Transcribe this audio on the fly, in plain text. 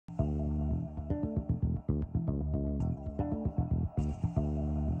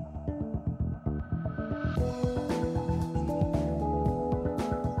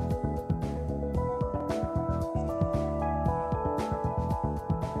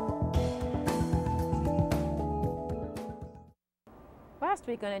Last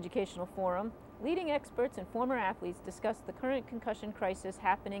week on Educational Forum, leading experts and former athletes discussed the current concussion crisis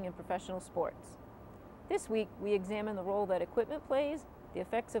happening in professional sports. This week, we examine the role that equipment plays, the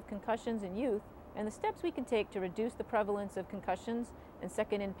effects of concussions in youth, and the steps we can take to reduce the prevalence of concussions and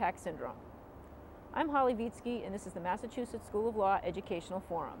second impact syndrome. I'm Holly Vitsky, and this is the Massachusetts School of Law Educational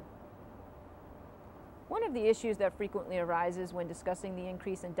Forum. One of the issues that frequently arises when discussing the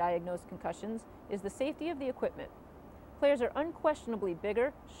increase in diagnosed concussions is the safety of the equipment. Players are unquestionably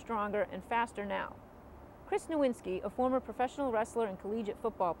bigger, stronger, and faster now. Chris Nowinski, a former professional wrestler and collegiate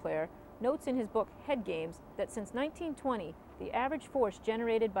football player, notes in his book Head Games that since 1920, the average force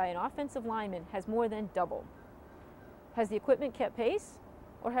generated by an offensive lineman has more than doubled. Has the equipment kept pace,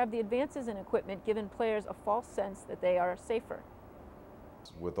 or have the advances in equipment given players a false sense that they are safer?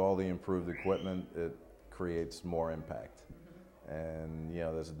 With all the improved equipment, it creates more impact. And,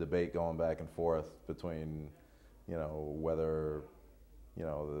 there's a debate going back and forth between, whether,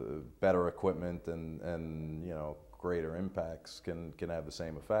 the better equipment and greater impacts can have the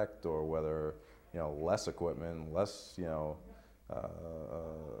same effect, or whether, less equipment, less,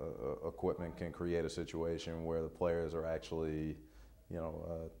 equipment can create a situation where the players are actually,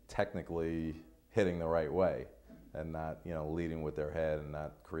 technically hitting the right way and not, leading with their head and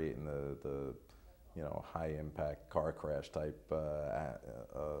not creating the high impact car crash type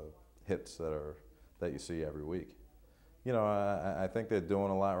hits that you see every week. I think they're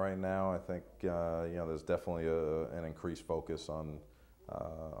doing a lot right now. I think there's definitely an increased focus on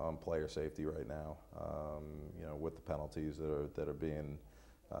player safety right now. With the penalties that are being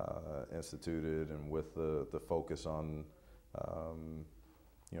instituted, and with the focus on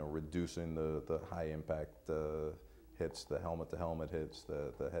reducing the high impact hits, the helmet to helmet hits,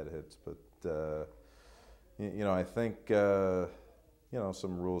 the head hits. But I think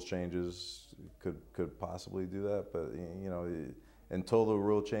some rules changes could possibly do that, but until the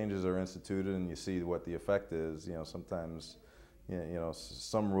rule changes are instituted and you see what the effect is, sometimes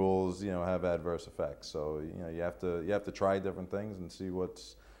some rules have adverse effects. So you have to try different things and see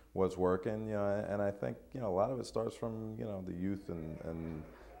what's working. And I think a lot of it starts from the youth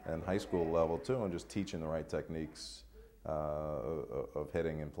and high school level too, and just teaching the right techniques of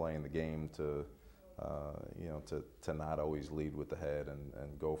hitting and playing the game to not always lead with the head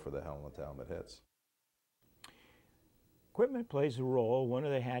and go for the helmet-to-helmet hits. Equipment plays a role. One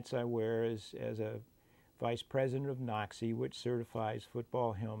of the hats I wear is as a vice president of NOCSE, which certifies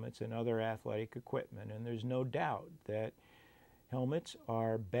football helmets and other athletic equipment. And there's no doubt that helmets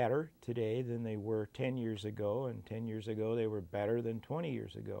are better today than they were 10 years ago, and 10 years ago they were better than 20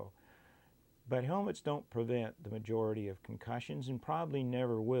 years ago. But helmets don't prevent the majority of concussions, and probably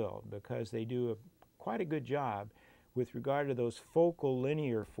never will, because they do quite a good job with regard to those focal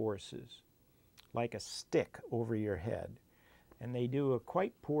linear forces, like a stick over your head. And they do a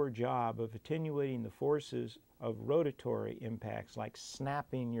quite poor job of attenuating the forces of rotatory impacts, like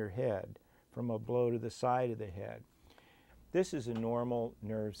snapping your head from a blow to the side of the head. This is a normal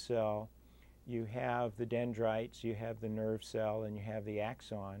nerve cell. You have the dendrites, you have the nerve cell, and you have the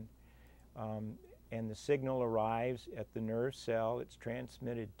axon. And the signal arrives at the nerve cell, it's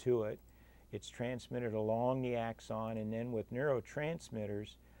transmitted to it. It's transmitted along the axon, and then with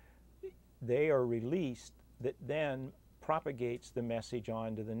neurotransmitters, they are released that then propagates the message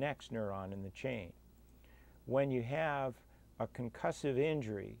on to the next neuron in the chain. When you have a concussive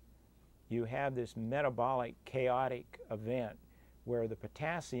injury, you have this metabolic chaotic event where the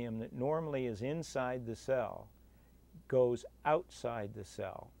potassium that normally is inside the cell goes outside the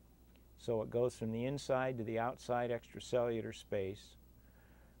cell. So it goes from the inside to the outside extracellular space.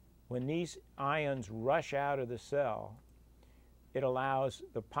 When these ions rush out of the cell, it allows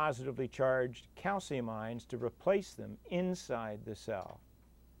the positively charged calcium ions to replace them inside the cell.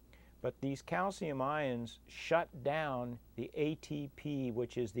 But these calcium ions shut down the ATP,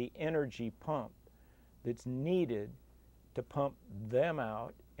 which is the energy pump that's needed to pump them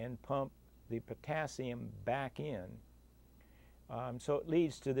out and pump the potassium back in. So it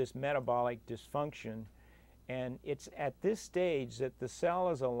leads to this metabolic dysfunction. And it's at this stage that the cell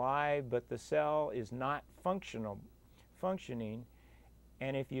is alive, but the cell is not functioning.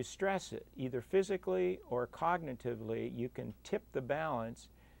 And if you stress it, either physically or cognitively, you can tip the balance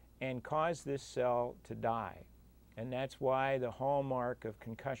and cause this cell to die. And that's why the hallmark of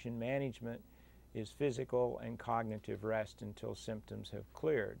concussion management is physical and cognitive rest until symptoms have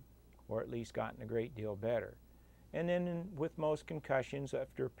cleared, or at least gotten a great deal better. And then with most concussions,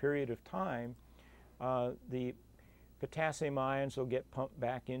 after a period of time, the potassium ions will get pumped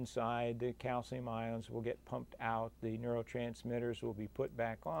back inside, the calcium ions will get pumped out, the neurotransmitters will be put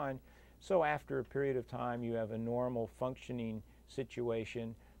back on. So after a period of time, you have a normal functioning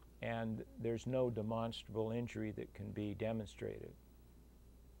situation, and there's no demonstrable injury that can be demonstrated.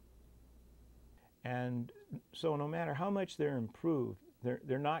 And so no matter how much they're improved,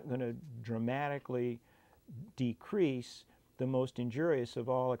 they're not going to dramatically decrease the most injurious of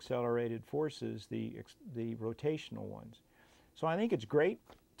all accelerated forces, the rotational ones. So I think it's great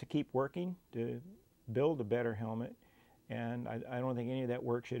to keep working to build a better helmet, and I don't think any of that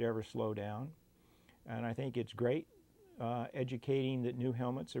work should ever slow down. And I think it's great educating that new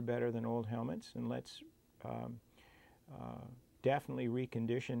helmets are better than old helmets, and let's definitely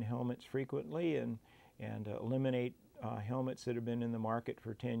recondition helmets frequently and eliminate helmets that have been in the market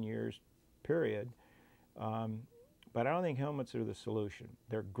for 10 years, period. But I don't think helmets are the solution.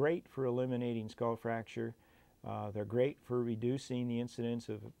 They're great for eliminating skull fracture. They're great for reducing the incidence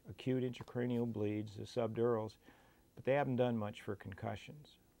of acute intracranial bleeds, the subdurals, but they haven't done much for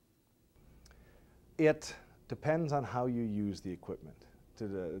concussions. It depends on how you use the equipment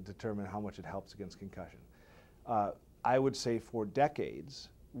to determine how much it helps against concussion. I would say for decades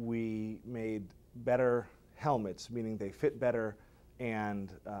we made better helmets, meaning they fit better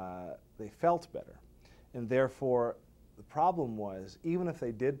and they felt better. And therefore, the problem was, even if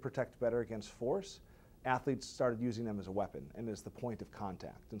they did protect better against force, athletes started using them as a weapon and as the point of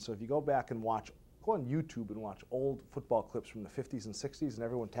contact. And so if you go back and go on YouTube and watch old football clips from the 50s and 60s, and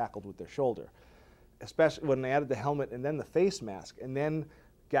everyone tackled with their shoulder, especially when they added the helmet and then the face mask, and then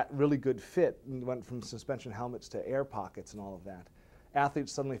got really good fit and went from suspension helmets to air pockets and all of that.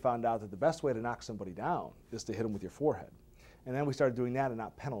 Athletes suddenly found out that the best way to knock somebody down is to hit them with your forehead. And then we started doing that and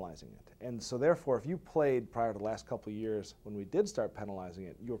not penalizing it. And so therefore, if you played prior to the last couple of years when we did start penalizing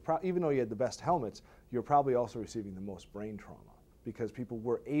it, even though you had the best helmets, you were probably also receiving the most brain trauma because people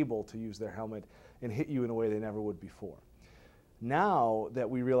were able to use their helmet and hit you in a way they never would before. Now that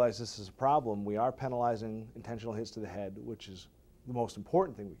we realize this is a problem, we are penalizing intentional hits to the head, which is the most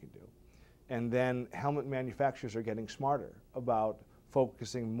important thing we can do. And then helmet manufacturers are getting smarter about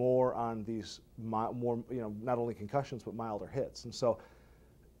focusing more on these not only concussions but milder hits. And so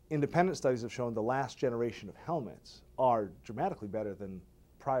independent studies have shown the last generation of helmets are dramatically better than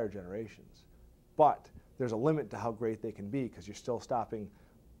prior generations. But there's a limit to how great they can be because you're still stopping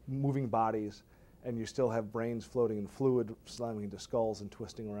moving bodies and you still have brains floating in fluid, slamming into skulls and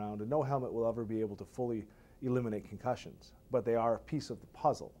twisting around. And no helmet will ever be able to fully eliminate concussions, but they are a piece of the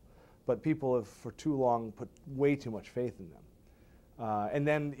puzzle. But people have for too long put way too much faith in them. And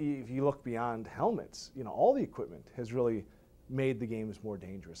then if you look beyond helmets, all the equipment has really made the games more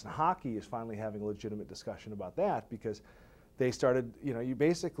dangerous. And hockey is finally having a legitimate discussion about that because they started,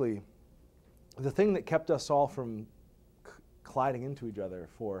 the thing that kept us all from colliding into each other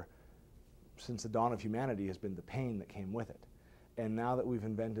since the dawn of humanity has been the pain that came with it. And now that we've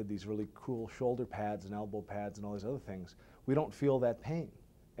invented these really cool shoulder pads and elbow pads and all these other things, we don't feel that pain.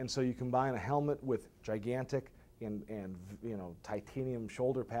 And so you combine a helmet with gigantic and titanium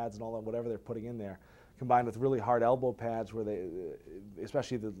shoulder pads and all that, whatever they're putting in there, combined with really hard elbow pads where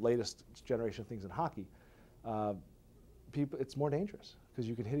especially the latest generation of things in hockey, it's more dangerous because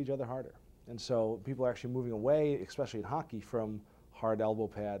you can hit each other harder. And so people are actually moving away, especially in hockey, from hard elbow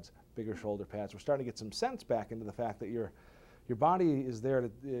pads, bigger shoulder pads. We're starting to get some sense back into the fact that your body is there,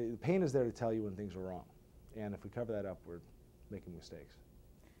 the pain is there to tell you when things are wrong. And if we cover that up, we're making mistakes.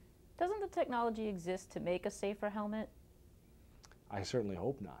 Doesn't the technology exist to make a safer helmet? I certainly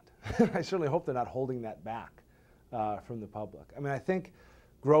hope not. I certainly hope they're not holding that back from the public. I mean, I think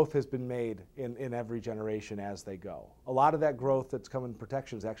growth has been made in every generation as they go. A lot of that growth that's come in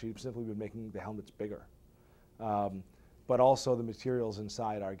protection has actually simply been making the helmets bigger. But also the materials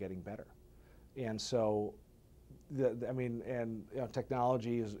inside are getting better. And so,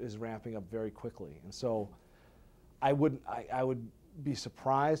 technology is ramping up very quickly. And so I would be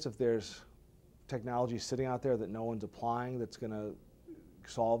surprised if there's technology sitting out there that no one's applying that's going to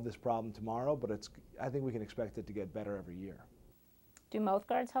solve this problem tomorrow, but I think we can expect it to get better every year. Do mouth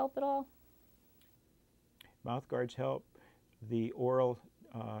guards help at all? Mouth guards help the oral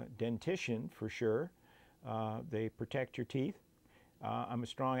dentition for sure. They protect your teeth. I'm a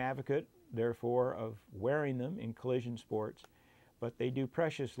strong advocate, therefore, of wearing them in collision sports, but they do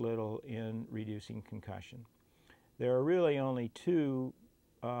precious little in reducing concussion. There are really only two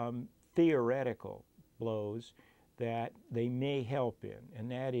theoretical blows that they may help in, and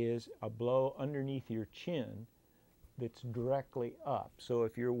that is a blow underneath your chin that's directly up. So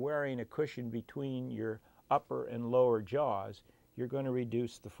if you're wearing a cushion between your upper and lower jaws, you're going to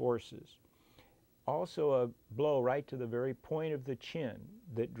reduce the forces. Also a blow right to the very point of the chin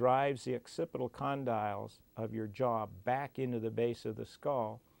that drives the occipital condyles of your jaw back into the base of the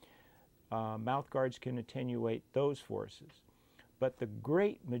skull. Mouth guards can attenuate those forces. But the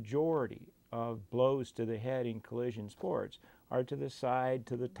great majority of blows to the head in collision sports are to the side,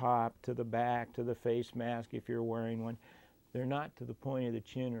 to the top, to the back, to the face mask if you're wearing one. They're not to the point of the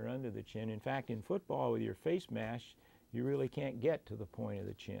chin or under the chin. In fact, in football with your face mask, you really can't get to the point of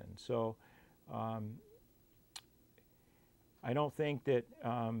the chin. So I don't think that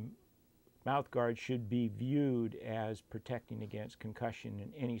mouth guards should be viewed as protecting against concussion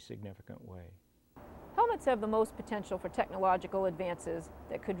in any significant way. Helmets have the most potential for technological advances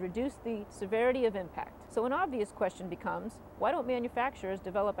that could reduce the severity of impact. So an obvious question becomes, why don't manufacturers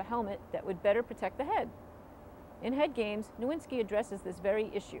develop a helmet that would better protect the head? In Head Games, Nowinski addresses this very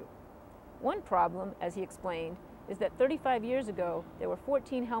issue. One problem, as he explained, is that 35 years ago, there were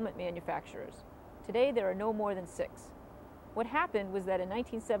 14 helmet manufacturers. Today, there are no more than 6. What happened was that in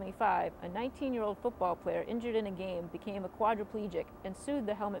 1975, a 19-year-old football player injured in a game became a quadriplegic and sued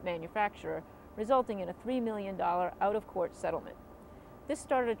the helmet manufacturer, resulting in a $3 million out-of-court settlement. This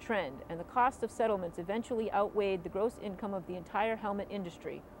started a trend, and the cost of settlements eventually outweighed the gross income of the entire helmet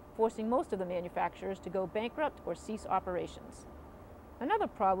industry, forcing most of the manufacturers to go bankrupt or cease operations. Another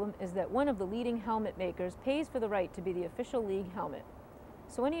problem is that one of the leading helmet makers pays for the right to be the official league helmet.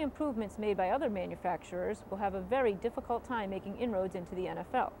 So any improvements made by other manufacturers will have a very difficult time making inroads into the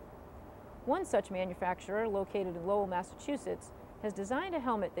NFL. One such manufacturer, located in Lowell, Massachusetts, has designed a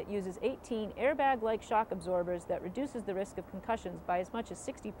helmet that uses 18 airbag-like shock absorbers that reduces the risk of concussions by as much as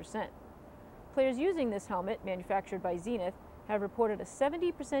 60%. Players using this helmet, manufactured by Zenith, have reported a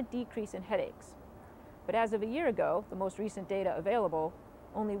 70% decrease in headaches. But as of a year ago, the most recent data available,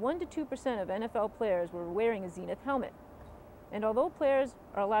 only 1 to 2% of NFL players were wearing a Zenith helmet. And although players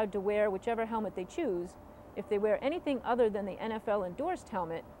are allowed to wear whichever helmet they choose, if they wear anything other than the NFL-endorsed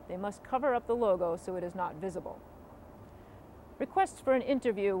helmet, they must cover up the logo so it is not visible. Requests for an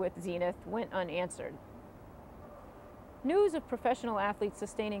interview with Zenith went unanswered. News of professional athletes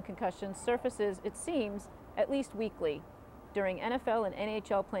sustaining concussions surfaces, it seems, at least weekly during NFL and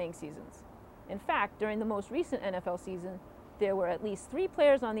NHL playing seasons. In fact, during the most recent NFL season, there were at least 3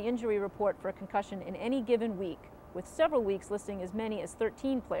 players on the injury report for a concussion in any given week, with several weeks listing as many as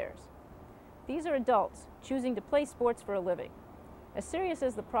 13 players. These are adults choosing to play sports for a living. As serious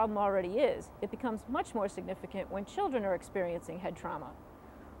as the problem already is, it becomes much more significant when children are experiencing head trauma.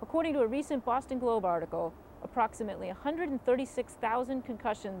 According to a recent Boston Globe article, approximately 136,000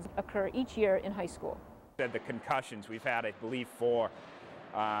 concussions occur each year in high school. The concussions, we've had, I believe, 4,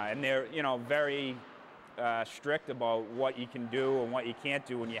 and they're, very strict about what you can do and what you can't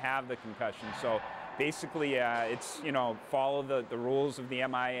do when you have the concussion. So basically, it's, follow the rules of the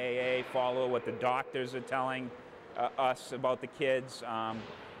MIAA, follow what the doctors are telling us about the kids,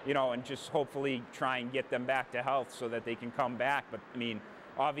 and just hopefully try and get them back to health so that they can come back. But I mean,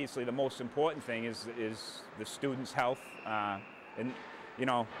 obviously the most important thing is the students' health, and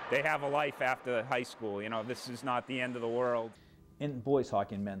they have a life after high school. This is not the end of the world. In boys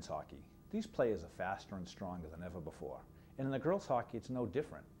hockey and men's hockey, these players are faster and stronger than ever before. And in the girls hockey, it's no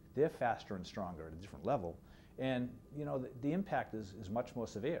different. They're faster and stronger at a different level, and the impact is much more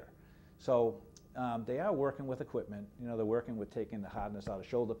severe. So they are working with equipment. They're working with taking the hardness out of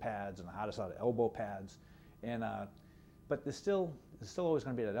shoulder pads and the hardness out of elbow pads, and but there's still always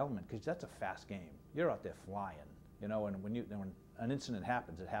going to be that element, because that's a fast game. You're out there flying, and when an incident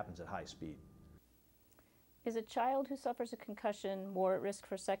happens, it happens at high speed. Is a child who suffers a concussion more at risk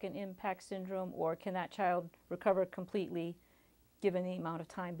for second impact syndrome, or can that child recover completely given the amount of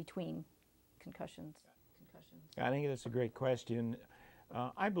time between concussions? I think that's a great question.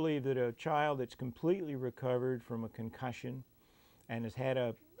 I believe that a child that's completely recovered from a concussion and has had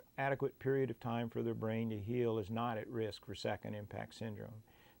an adequate period of time for their brain to heal is not at risk for second impact syndrome.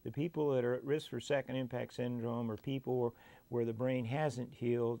 The people that are at risk for second impact syndrome are people where the brain hasn't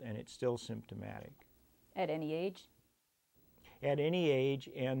healed and it's still symptomatic. At any age? At any age,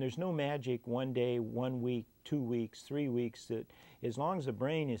 and there's no magic 1 day, 1 week, 2 weeks, 3 weeks, that as long as the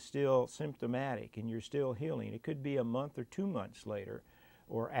brain is still symptomatic and you're still healing, it could be a month or 2 months later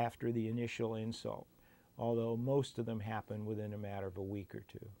or after the initial insult, although most of them happen within a matter of a week or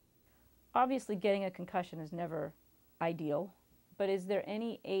 2. Obviously, getting a concussion is never ideal, but is there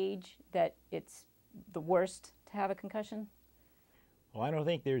any age that it's the worst to have a concussion? Well, I don't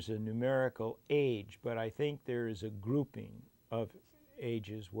think there's a numerical age, but I think there is a grouping of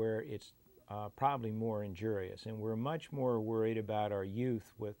ages where it's probably more injurious, and we're much more worried about our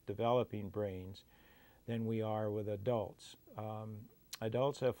youth with developing brains than we are with adults.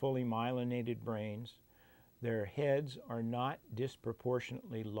 Adults have fully myelinated brains. Their heads are not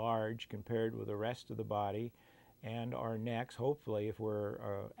disproportionately large compared with the rest of the body, and our necks, hopefully, if we're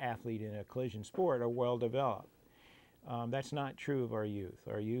an athlete in a collision sport, are well developed. That's not true of our youth.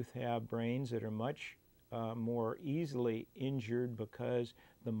 Our youth have brains that are much more easily injured because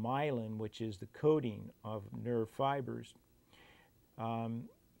the myelin, which is the coating of nerve fibers,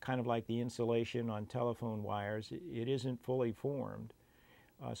 kind of like the insulation on telephone wires, it isn't fully formed.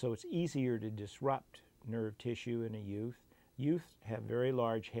 So it's easier to disrupt nerve tissue in a youth. Youth have very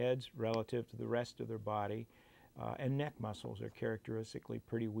large heads relative to the rest of their body, and neck muscles are characteristically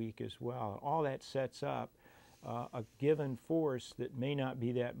pretty weak as well. All that sets up a given force that may not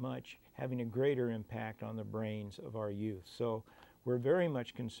be that much having a greater impact on the brains of our youth. So we're very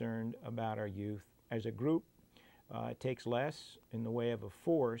much concerned about our youth. As a group, it takes less in the way of a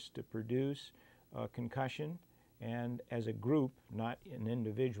force to produce concussion, and as a group, not an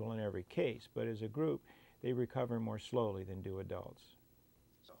individual in every case, but as a group, they recover more slowly than do adults.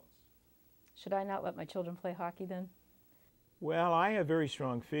 Should I not let my children play hockey then? Well, I have very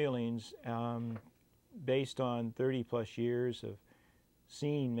strong feelings based on 30-plus years of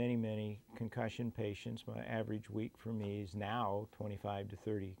seeing many, many concussion patients. My average week for me is now 25 to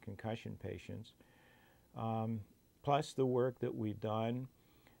 30 concussion patients. Plus the work that we've done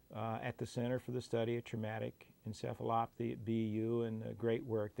at the Center for the Study of Traumatic Encephalopathy at BU, and the great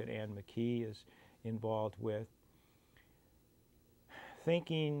work that Ann McKee is involved with.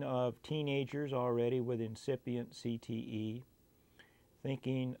 Thinking of teenagers already with incipient CTE,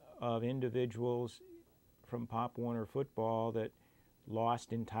 thinking of individuals from Pop Warner football that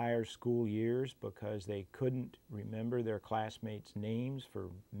lost entire school years because they couldn't remember their classmates' names for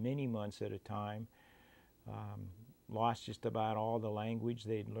many months at a time, lost just about all the language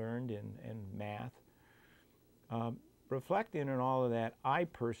they'd learned in math. Reflecting on all of that, I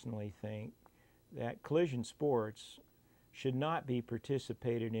personally think that collision sports should not be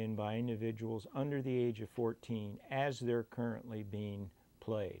participated in by individuals under the age of 14 as they're currently being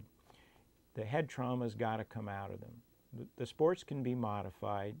played. The head trauma's got to come out of them. The sports can be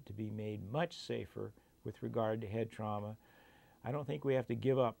modified to be made much safer with regard to head trauma. I don't think we have to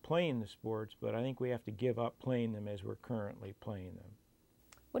give up playing the sports, but I think we have to give up playing them as we're currently playing them.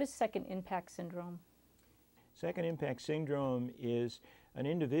 What is second impact syndrome? Second impact syndrome is an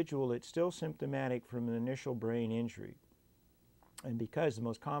individual that's still symptomatic from an initial brain injury. And because the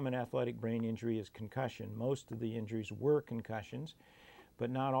most common athletic brain injury is concussion, most of the injuries were concussions, but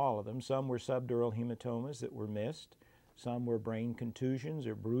not all of them. Some were subdural hematomas that were missed. Some were brain contusions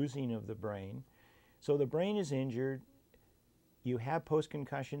or bruising of the brain. So the brain is injured, you have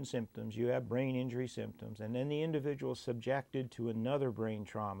post-concussion symptoms, you have brain injury symptoms, and then the individual is subjected to another brain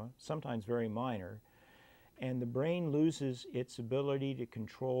trauma, sometimes very minor, and the brain loses its ability to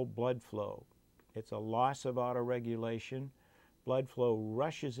control blood flow. It's a loss of autoregulation. Blood flow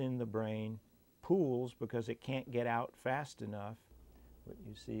rushes in the brain, pools because it can't get out fast enough. What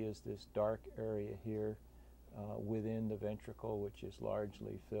you see is this dark area here within the ventricle, which is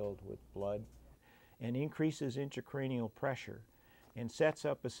largely filled with blood, and increases intracranial pressure and sets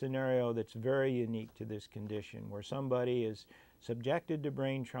up a scenario that's very unique to this condition, where somebody is subjected to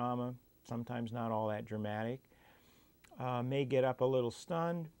brain trauma, sometimes not all that dramatic, may get up a little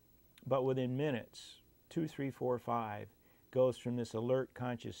stunned, but within minutes, 2, 3, 4, 5, goes from this alert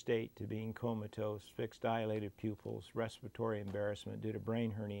conscious state to being comatose, fixed dilated pupils, respiratory embarrassment due to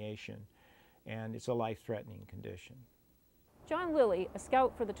brain herniation, and it's a life-threatening condition. John Lilly, a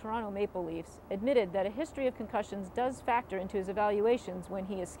scout for the Toronto Maple Leafs, admitted that a history of concussions does factor into his evaluations when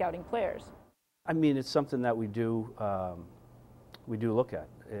he is scouting players. I mean, it's something that we do look at.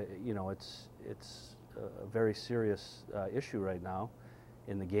 You know, it's a very serious issue right now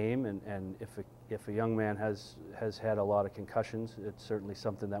in the game, and if a young man has had a lot of concussions, it's certainly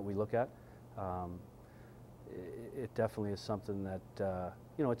something that we look at. It definitely is something that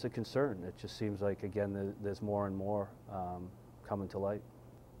you know, it's a concern. It just seems like, again, there's more and more coming to light.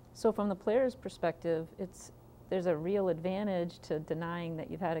 So from the player's perspective, there's a real advantage to denying that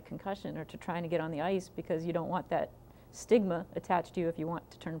you've had a concussion or to trying to get on the ice because you don't want that stigma attached to you if you want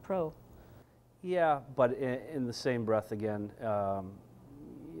to turn pro. Yeah, but in the same breath, again,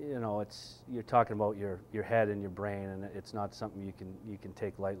 you know, you're talking about your head and your brain, and it's not something you can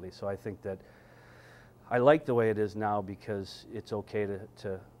take lightly. So I think that I like the way it is now because it's okay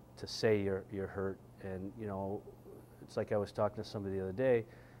to say you're hurt, and you know, it's like I was talking to somebody the other day.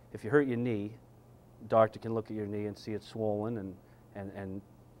 If you hurt your knee, doctor can look at your knee and see it's swollen and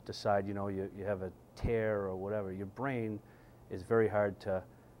decide, you know, you have a tear or whatever. Your brain is very hard to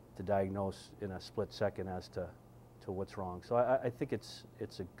diagnose in a split second as to what's wrong. So I think it's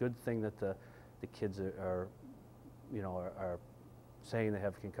a good thing that the kids are you know, are saying they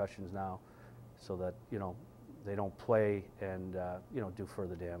have concussions now, so that, you know, they don't play and you know, do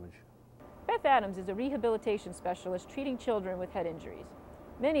further damage. Beth Adams is a rehabilitation specialist treating children with head injuries,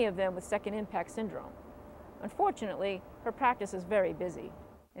 many of them with second impact syndrome. Unfortunately, her practice is very busy.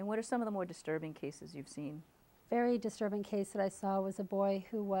 And what are some of the more disturbing cases you've seen? Very disturbing case that I saw was a boy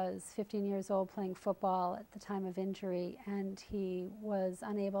who was 15 years old playing football at the time of injury, and he was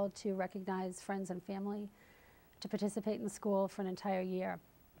unable to recognize friends and family to participate in school for an entire year.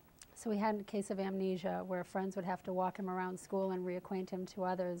 So we had a case of amnesia where friends would have to walk him around school and reacquaint him to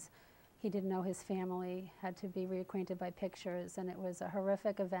others. He didn't know his family, had to be reacquainted by pictures, and it was a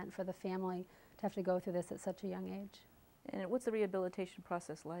horrific event for the family to have to go through this at such a young age. And what's the rehabilitation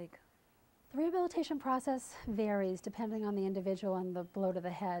process like? The rehabilitation process varies depending on the individual and the blow to the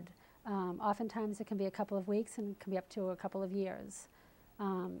head. Oftentimes it can be a couple of weeks and it can be up to a couple of years.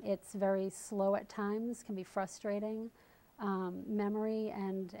 It's very slow at times, can be frustrating. Memory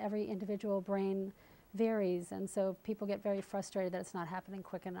and every individual brain varies, and so people get very frustrated that it's not happening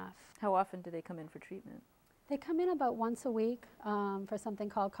quick enough. How often do they come in for treatment? They come in about once a week for something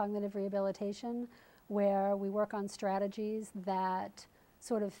called cognitive rehabilitation, where we work on strategies that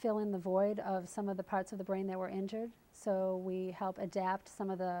sort of fill in the void of some of the parts of the brain that were injured. So we help adapt some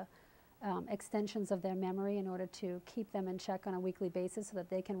of the extensions of their memory in order to keep them in check on a weekly basis so that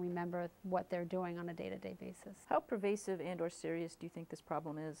they can remember what they're doing on a day-to-day basis. How pervasive and or serious do you think this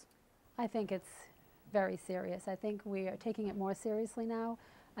problem is? I think it's very serious. I think we are taking it more seriously now.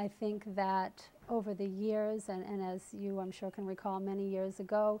 I think that over the years, and as you I'm sure can recall many years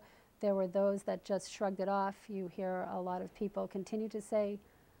ago, there were those that just shrugged it off. You hear a lot of people continue to say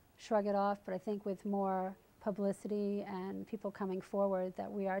shrug it off, but I think with more publicity and people coming forward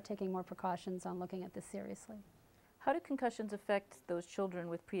that we are taking more precautions on looking at this seriously. How do concussions affect those children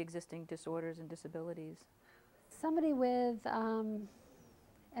with pre-existing disorders and disabilities? Somebody with an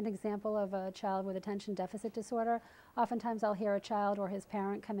example of a child with attention deficit disorder, oftentimes I'll hear a child or his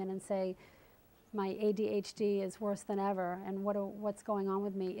parent come in and say, my ADHD is worse than ever, and what's going on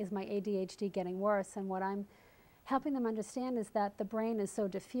with me? Is my ADHD getting worse? And what I'm helping them understand is that the brain is so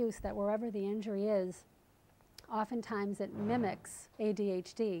diffuse that wherever the injury is, oftentimes it mimics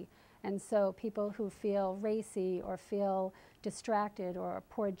ADHD. And so people who feel racy or feel distracted or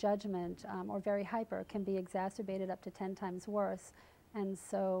poor judgment or very hyper can be exacerbated up to 10 times worse. And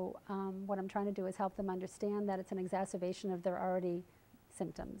so what I'm trying to do is help them understand that it's an exacerbation of their already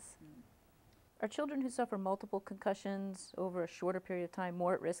symptoms. Are children who suffer multiple concussions over a shorter period of time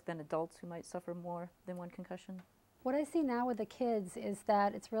more at risk than adults who might suffer more than one concussion? What I see now with the kids is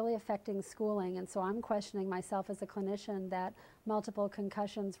that it's really affecting schooling, and so I'm questioning myself as a clinician that multiple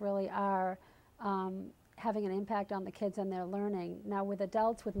concussions really are having an impact on the kids and their learning. Now with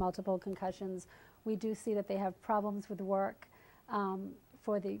adults with multiple concussions, we do see that they have problems with work.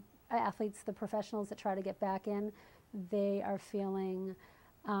 For the athletes, the professionals that try to get back in, they are feeling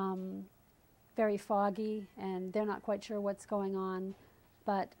very foggy and they're not quite sure what's going on.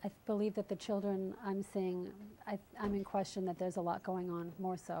 But I believe that the children I'm seeing, I'm in question that there's a lot going on,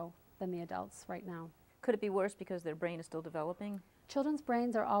 more so than the adults right now. Could it be worse because their brain is still developing? Children's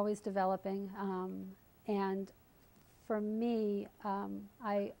brains are always developing, and for me,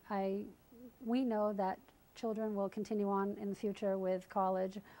 we know that children will continue on in the future with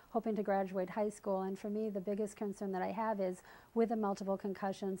college, hoping to graduate high school, and for me the biggest concern that I have is with the multiple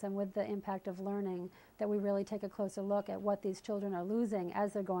concussions and with the impact of learning that we really take a closer look at what these children are losing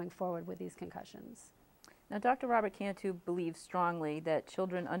as they're going forward with these concussions. Now Dr. Robert Cantu believes strongly that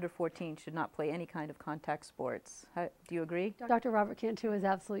children under 14 should not play any kind of contact sports. Do you agree? Dr. Robert Cantu is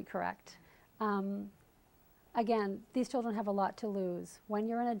absolutely correct. Again, these children have a lot to lose. When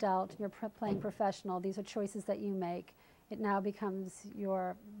you're an adult, you're playing professional, these are choices that you make. It now becomes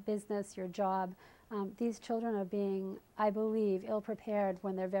your business, your job. These children are being, I believe, ill-prepared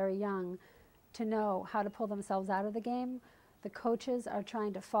when they're very young to know how to pull themselves out of the game. The coaches are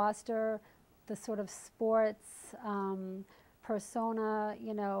trying to foster the sort of sports persona,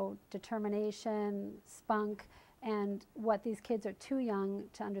 you know, determination, spunk, and what these kids are too young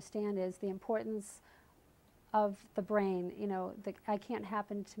to understand is the importance of the brain. You know, the I can't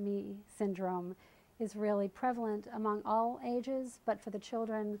happen to me syndrome is really prevalent among all ages, but for the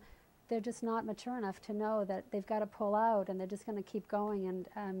children, they're just not mature enough to know that they've got to pull out and they're just going to keep going.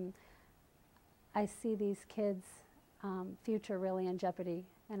 And I see these kids' future really in jeopardy,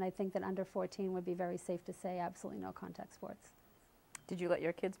 and I think that under 14 would be very safe to say absolutely no contact sports. Did you let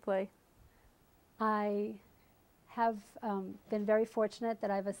your kids play? I have been very fortunate that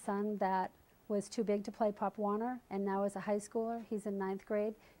I have a son that was too big to play Pop Warner, and now as a high schooler, he's in 9th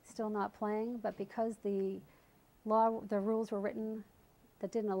grade, still not playing, but because the rules were written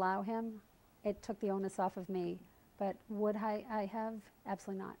that didn't allow him, it took the onus off of me. But would I have?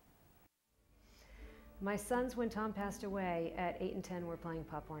 Absolutely not. My sons, when Tom passed away at 8 and 10, were playing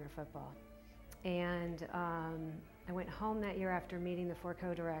Pop Warner football. And I went home that year after meeting the 4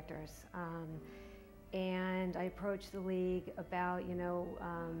 co-directors. And I approached the league about,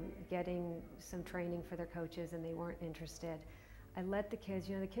 getting some training for their coaches, and they weren't interested. I let the kids,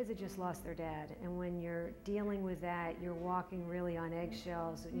 the kids had just lost their dad, and when you're dealing with that, you're walking really on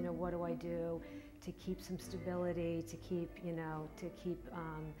eggshells. What do I do to keep some stability, to keep,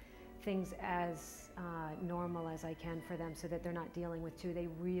 things as normal as I can for them, so that they're not dealing with two. They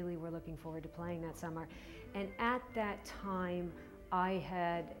really were looking forward to playing that summer. And at that time,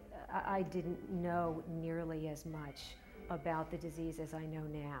 I didn't know nearly as much about the disease as I know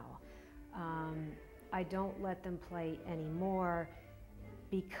now. I don't let them play anymore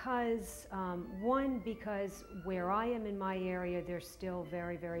because, because where I am in my area, they're still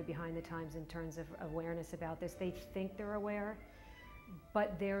very, very behind the times in terms of awareness about this. They think they're aware,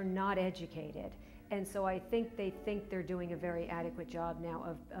 but they're not educated. And so I think they think they're doing a very adequate job now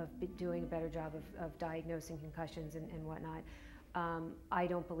of doing a better job of diagnosing concussions and whatnot. I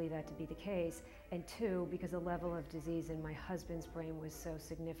don't believe that to be the case. And 2, because the level of disease in my husband's brain was so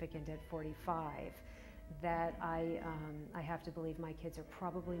significant at 45 that I have to believe my kids are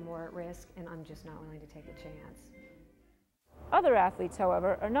probably more at risk, and I'm just not willing to take a chance. Other athletes,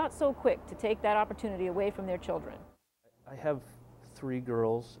 however, are not so quick to take that opportunity away from their children. I have 3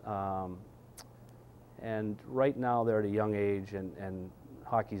 girls, and right now they're at a young age, and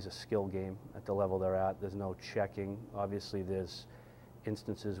hockey's a skill game at the level they're at. There's no checking. Obviously there's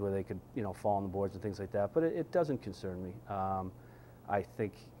instances where they could fall on the boards and things like that, but it doesn't concern me. I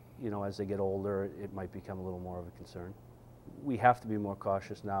think as they get older it might become a little more of a concern. We have to be more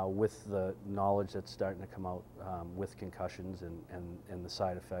cautious now with the knowledge that's starting to come out with concussions and the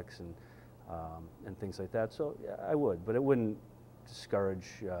side effects and things like that. So yeah, I would, but it wouldn't discourage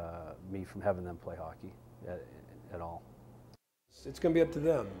me from having them play hockey at all. It's going to be up to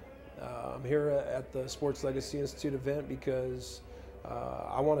them. I'm here at the Sports Legacy Institute event because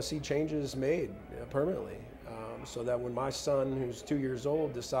I want to see changes made permanently, so that when my son, who's 2 years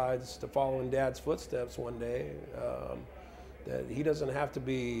old, decides to follow in Dad's footsteps one day, that he doesn't have to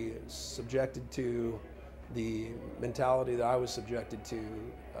be subjected to the mentality that I was subjected to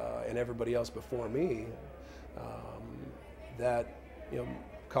and everybody else before me, that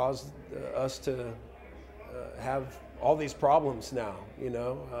caused us to have all these problems now.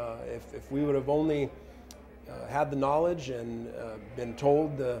 If we would have only had the knowledge and been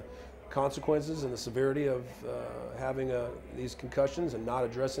told the consequences and the severity of having these concussions and not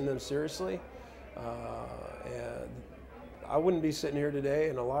addressing them seriously, and I wouldn't be sitting here today,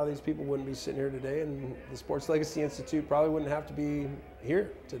 and a lot of these people wouldn't be sitting here today, and the Sports Legacy Institute probably wouldn't have to be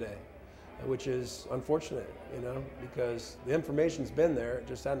here today, which is unfortunate, because the information's been there, it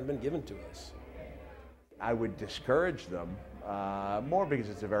just hadn't been given to us. I would discourage them more because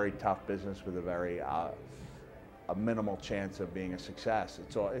it's a very tough business with a minimal chance of being a success.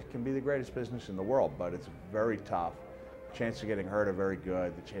 It can be the greatest business in the world, but it's very tough. The chance of getting hurt are very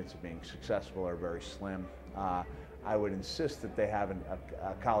good. The chance of being successful are very slim. I would insist that they have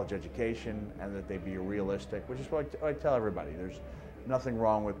a college education and that they be realistic, which is what I tell everybody. There's nothing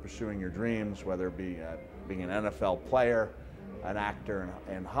wrong with pursuing your dreams, whether it be being an NFL player, an actor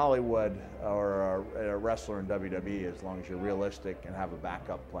in Hollywood, or a wrestler in WWE, as long as you're realistic and have a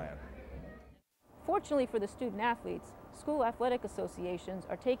backup plan. Fortunately for the student athletes, school athletic associations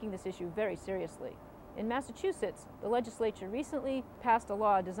are taking this issue very seriously. In Massachusetts, the legislature recently passed a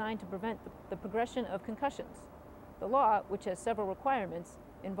law designed to prevent the progression of concussions. The law, which has several requirements,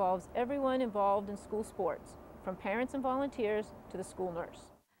 involves everyone involved in school sports, from parents and volunteers to the school nurse.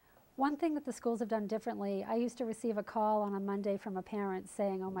 One thing that the schools have done differently, I used to receive a call on a Monday from a parent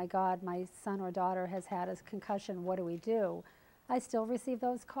saying, "Oh my God, my son or daughter has had a concussion, what do we do?" I still receive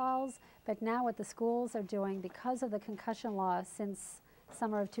those calls, but now what the schools are doing, because of the concussion law since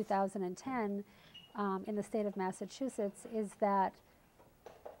summer of 2010 in the state of Massachusetts, is that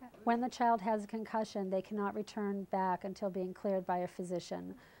when the child has a concussion, they cannot return back until being cleared by a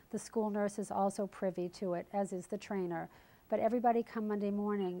physician. The school nurse is also privy to it, as is the trainer. But everybody come Monday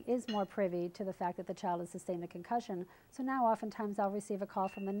morning is more privy to the fact that the child has sustained a concussion. So now oftentimes I'll receive a call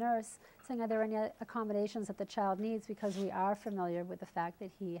from the nurse saying, are there any accommodations that the child needs, because we are familiar with the fact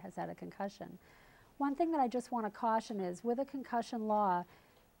that he has had a concussion. One thing that I just want to caution is, with a concussion law,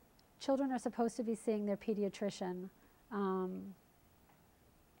 children are supposed to be seeing their pediatrician,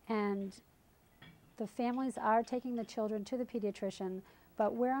 and the families are taking the children to the pediatrician.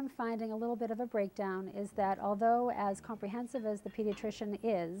 But where I'm finding a little bit of a breakdown is that although as comprehensive as the pediatrician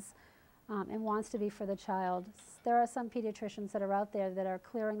is and wants to be for the child, there are some pediatricians that are out there that are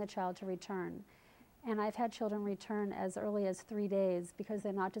clearing the child to return. And I've had children return as early as 3 days because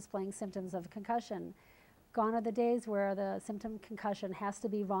they're not displaying symptoms of concussion. Gone are the days where the symptom concussion has to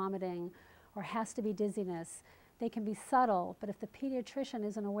be vomiting or has to be dizziness. They can be subtle, but if the pediatrician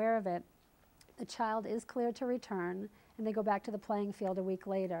isn't aware of it, the child is cleared to return and they go back to the playing field a week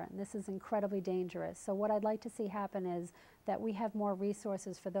later. And this is incredibly dangerous. So what I'd like to see happen is that we have more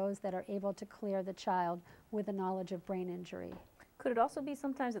resources for those that are able to clear the child with the knowledge of brain injury. Could it also be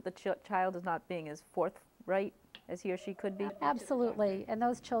sometimes that the child is not being as forthright as he or she could be? Absolutely. And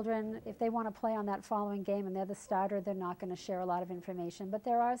those children, if they want to play on that following game and they're the starter, they're not going to share a lot of information. But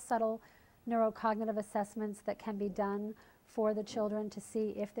there are subtle neurocognitive assessments that can be done for the children to see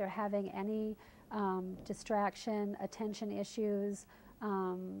if they're having any distraction, attention issues,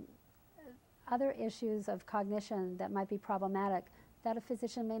 other issues of cognition that might be problematic that a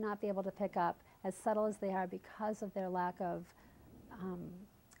physician may not be able to pick up, as subtle as they are because of their lack of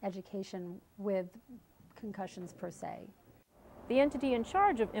education with concussions per se. The entity in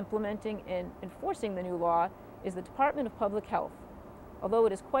charge of implementing and enforcing the new law is the Department of Public Health. Although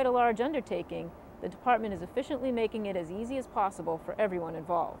it is quite a large undertaking, the department is efficiently making it as easy as possible for everyone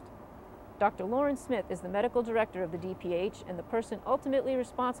involved. Dr. Lauren Smith is the medical director of the DPH and the person ultimately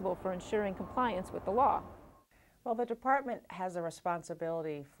responsible for ensuring compliance with the law. Well, the department has a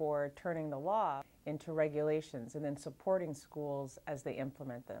responsibility for turning the law into regulations and then supporting schools as they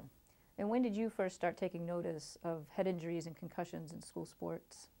implement them. And when did you first start taking notice of head injuries and concussions in school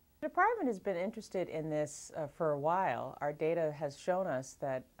sports? The department has been interested in this for a while. Our data has shown us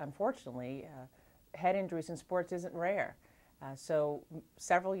that, unfortunately, head injuries in sports isn't rare. So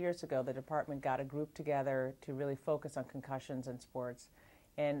several years ago, the department got a group together to really focus on concussions in sports.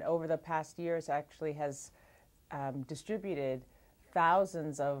 And over the past years, actually has distributed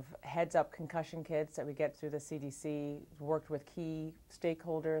thousands of heads-up concussion kits that we get through the CDC, worked with key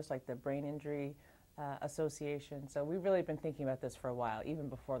stakeholders like the Brain Injury Association. So we've really been thinking about this for a while, even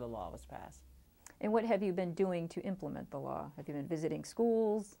before the law was passed. And what have you been doing to implement the law? Have you been visiting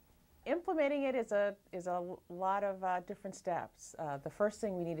schools? Implementing it is a lot of different steps. The first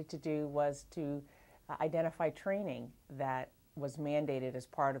thing we needed to do was to identify training that was mandated as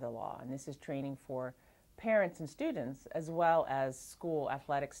part of the law. And this is training for parents and students as well as school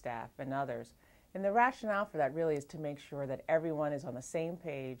athletic staff and others. And the rationale for that really is to make sure that everyone is on the same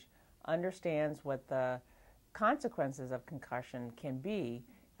page, understands what the consequences of concussion can be,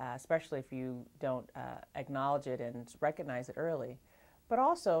 especially if you don't acknowledge it and recognize it early. But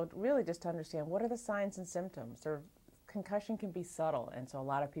also really just to understand what are the signs and symptoms. Concussion can be subtle, and so a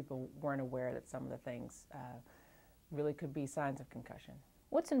lot of people weren't aware that some of the things really could be signs of concussion.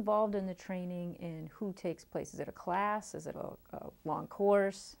 What's involved in the training and who takes place? Is it a class? Is it a long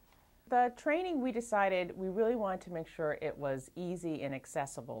course? The training, we decided we really wanted to make sure it was easy and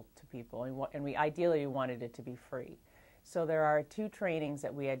accessible to people, and we ideally wanted it to be free. So there are 2 trainings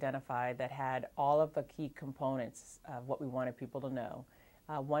that we identified that had all of the key components of what we wanted people to know.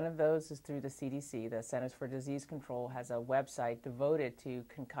 One of those is through the CDC. The Centers for Disease Control has a website devoted to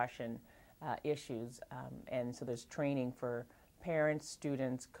concussion issues, and so there's training for parents,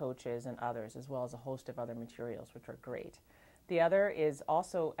 students, coaches, and others, as well as a host of other materials, which are great. The other is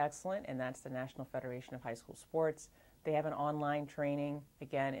also excellent, and that's the National Federation of High School Sports. They have an online training.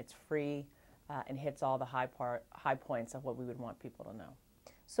 Again, it's free and hits all the high points of what we would want people to know.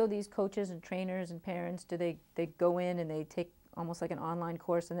 So these coaches and trainers and parents, do they go in and they take almost like an online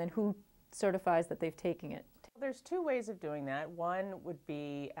course, and then who certifies that they've taken it? There's 2 ways of doing that. One would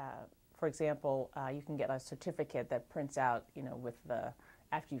be, for example, you can get a certificate that prints out, with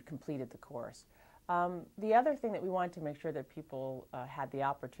after you've completed the course. The other thing that we wanted to make sure that people had the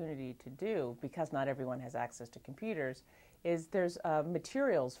opportunity to do, because not everyone has access to computers, is there's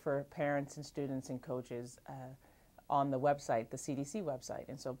materials for parents and students and coaches on the website, the CDC website.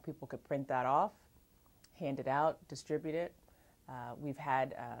 And so people could print that off, hand it out, distribute it. We've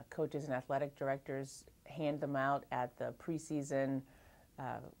had coaches and athletic directors hand them out at the preseason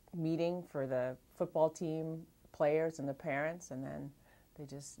meeting for the football team players and the parents, and then they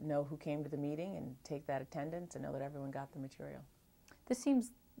just know who came to the meeting and take that attendance and know that everyone got the material. This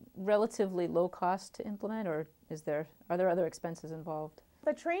seems relatively low cost to implement, or are there other expenses involved?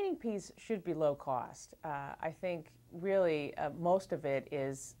 The training piece should be low cost. I think really most of it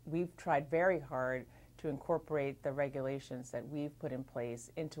is we've tried very hard to incorporate the regulations that we've put in place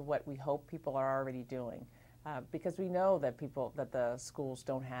into what we hope people are already doing, because we know that the schools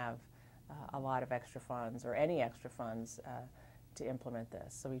don't have a lot of extra funds or any extra funds to implement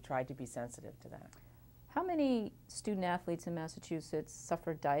this. So we tried to be sensitive to that. How many student athletes in Massachusetts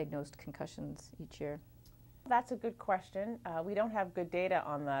suffer diagnosed concussions each year? That's a good question. We don't have good data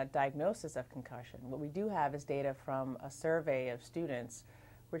on the diagnosis of concussion. What we do have is data from a survey of students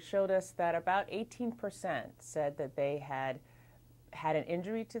which showed us that about 18% said that they had an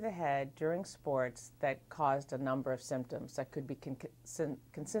injury to the head during sports that caused a number of symptoms that could be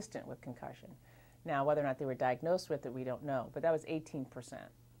consistent with concussion. Now, whether or not they were diagnosed with it, we don't know, but that was 18%,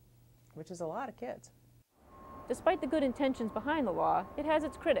 which is a lot of kids. Despite the good intentions behind the law, it has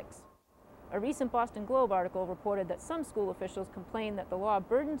its critics. A recent Boston Globe article reported that some school officials complain that the law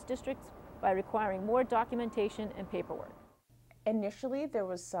burdens districts by requiring more documentation and paperwork. Initially, there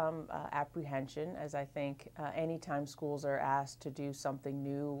was some apprehension, as I think anytime schools are asked to do something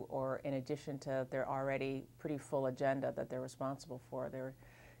new or in addition to their already pretty full agenda that they're responsible for, there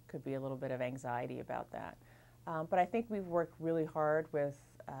could be a little bit of anxiety about that. But I think we've worked really hard with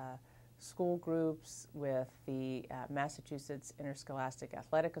school groups, with the Massachusetts Interscholastic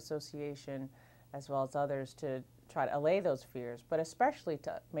Athletic Association, as well as others, to try to allay those fears, but especially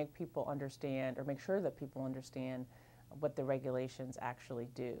to make people understand, or make sure that people understand what the regulations actually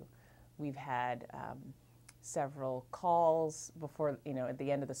do. We've had several calls before, at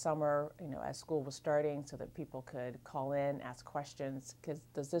the end of the summer, as school was starting, so that people could call in, ask questions, because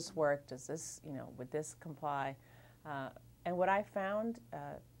does this work? Does this, would this comply? And what I found,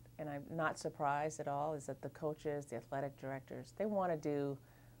 and I'm not surprised at all, is that the coaches, the athletic directors, they want to do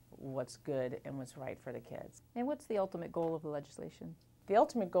what's good and what's right for the kids. And what's the ultimate goal of the legislation? The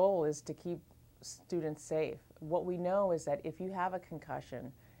ultimate goal is to keep students safe. What we know is that if you have a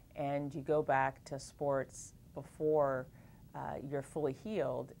concussion and you go back to sports before you're fully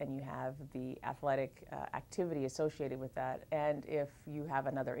healed and you have the athletic activity associated with that, and if you have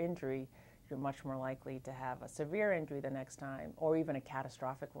another injury, you're much more likely to have a severe injury the next time, or even a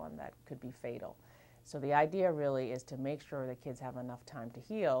catastrophic one that could be fatal. So the idea really is to make sure that kids have enough time to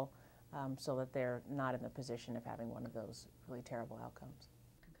heal so that they're not in the position of having one of those really terrible outcomes.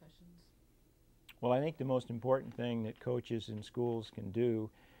 Well, I think the most important thing that coaches in schools can do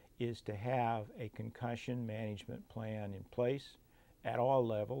is to have a concussion management plan in place at all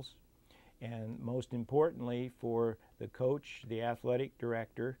levels. And most importantly for the coach, the athletic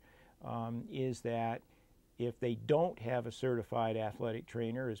director, is that if they don't have a certified athletic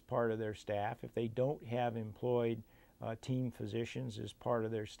trainer as part of their staff, if they don't have employed team physicians as part of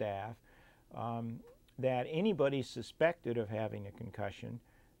their staff, that anybody suspected of having a concussion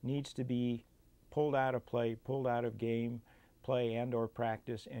needs to be pulled out of play, pulled out of game, play and or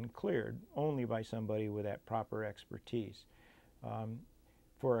practice, and cleared only by somebody with that proper expertise.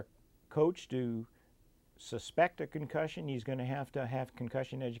 For a coach to suspect a concussion, he's going to have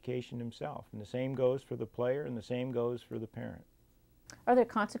concussion education himself. And the same goes for the player, and the same goes for the parent. Are there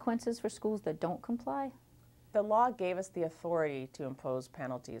consequences for schools that don't comply? The law gave us the authority to impose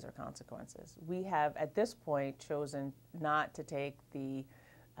penalties or consequences. We have, at this point, chosen not to take the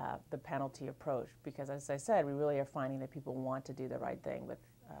penalty approach, because, as I said, we really are finding that people want to do the right thing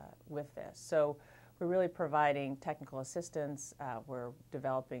with this. So we're really providing technical assistance. We're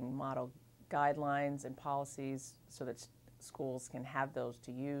developing model guidelines and policies so that schools can have those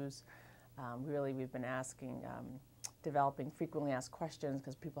to use. Really, we've been developing frequently asked questions,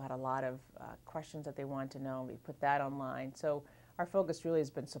 because people had a lot of questions that they wanted to know. We put that online. So our focus really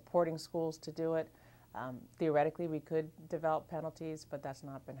has been supporting schools to do it. Theoretically, we could develop penalties, but that's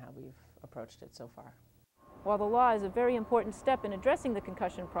not been how we've approached it so far. While the law is a very important step in addressing the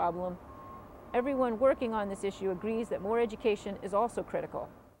concussion problem, everyone working on this issue agrees that more education is also critical.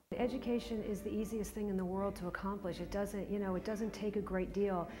 Education is the easiest thing in the world to accomplish. It doesn't take a great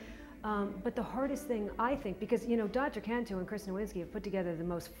deal. But the hardest thing, I think, because Dr. Cantu and Chris Nowinski have put together the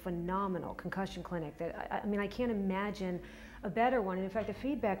most phenomenal concussion clinic that I can't imagine a better one. And in fact, the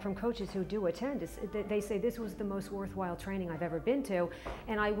feedback from coaches who do attend is that they say this was the most worthwhile training I've ever been to.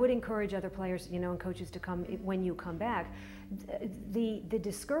 And I would encourage other players, and coaches to come when you come back. The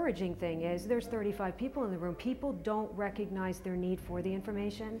discouraging thing is there's 35 people in the room. People don't recognize their need for the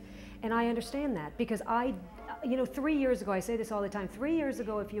information, and I understand that, because 3 years ago, I say this all the time, 3 years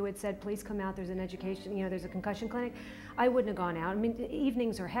ago, if you had said, please come out, there's an education, there's a concussion clinic, I wouldn't have gone out. I mean,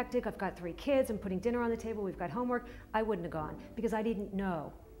 evenings are hectic. I've got 3 kids. I'm putting dinner on the table. We've got homework. I wouldn't have gone, because I didn't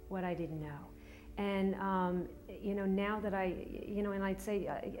know what I didn't know. And, now that and I'd say,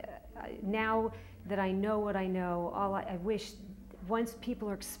 now that I know what I know, I wish once people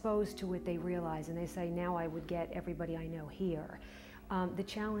are exposed to it, they realize, and they say, now I would get everybody I know here. The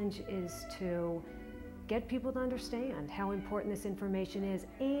challenge is to get people to understand how important this information is,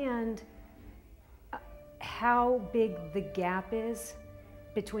 and how big the gap is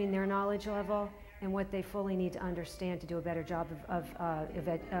between their knowledge level and what they fully need to understand to do a better job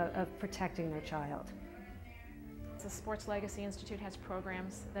of protecting their child. The Sports Legacy Institute has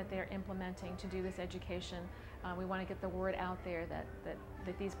programs that they're implementing to do this education. We want to get the word out there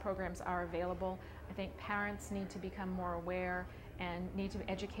that these programs are available. I think parents need to become more aware and need to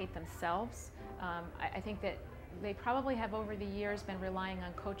educate themselves. I think that they probably have over the years been relying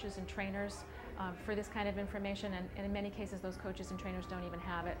on coaches and trainers for this kind of information, and in many cases those coaches and trainers don't even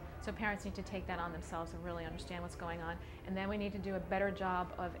have it. So parents need to take that on themselves and really understand what's going on. And then we need to do a better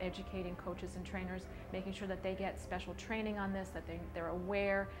job of educating coaches and trainers, making sure that they get special training on this, that they're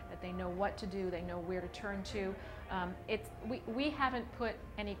aware, that they know what to do, they know where to turn to. We haven't put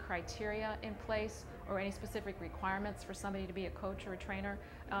any criteria in place or any specific requirements for somebody to be a coach or a trainer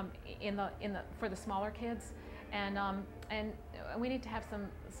for the smaller kids. And we need to have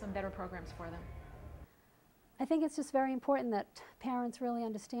some better programs for them. I think it's just very important that parents really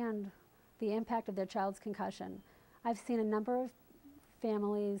understand the impact of their child's concussion. I've seen a number of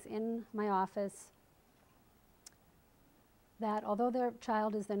families in my office that although their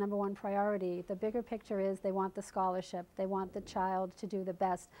child is their #1 priority, the bigger picture is they want the scholarship, they want the child to do the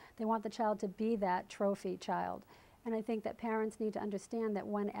best, they want the child to be that trophy child. And I think that parents need to understand that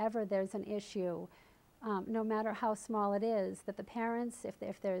whenever there's an issue, no matter how small it is, that the parents,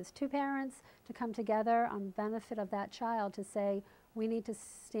 if there's 2 parents, to come together on the benefit of that child to say, we need to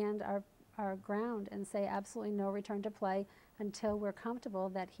stand our ground and say absolutely no return to play until we're comfortable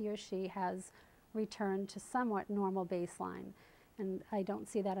that he or she has returned to somewhat normal baseline. And I don't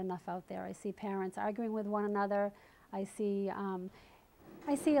see that enough out there. I see parents arguing with one another. I see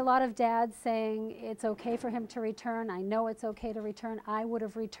a lot of dads saying it's okay for him to return. I know it's okay to return. I would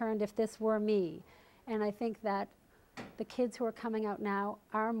have returned if this were me. And I think that the kids who are coming out now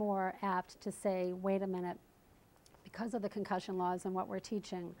are more apt to say, wait a minute, because of the concussion laws and what we're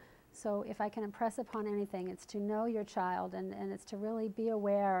teaching. So if I can impress upon anything, it's to know your child and it's to really be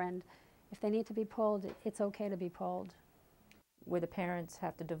aware, and if they need to be pulled, it's okay to be pulled. Where the parents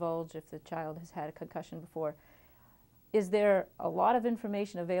have to divulge if the child has had a concussion before. Is there a lot of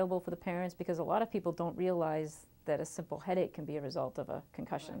information available for the parents? Because a lot of people don't realize that a simple headache can be a result of a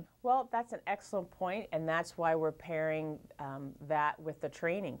concussion. Well, that's an excellent point, and that's why we're pairing that with the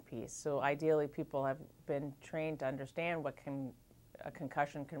training piece. So ideally, people have been trained to understand what a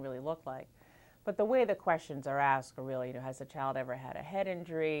concussion can really look like. But the way the questions are asked are really, has the child ever had a head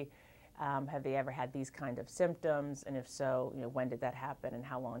injury? Have they ever had these kind of symptoms? And if so, when did that happen and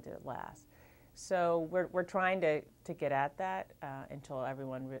how long did it last? So we're trying to get at that until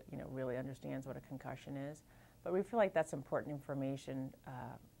everyone really understands what a concussion is. But we feel like that's important information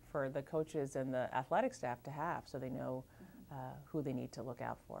for the coaches and the athletic staff to have, so they know who they need to look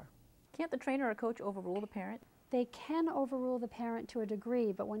out for. Can't the trainer or coach overrule the parent? They can overrule the parent to a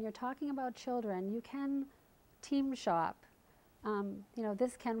degree, but when you're talking about children, you can team shop.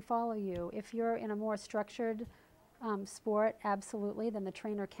 This can follow you. If you're in a more structured sport, absolutely, then the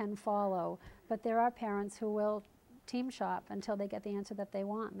trainer can follow. But there are parents who will team shop until they get the answer that they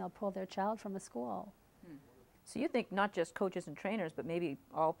want, and they'll pull their child from a school. So you think not just coaches and trainers, but maybe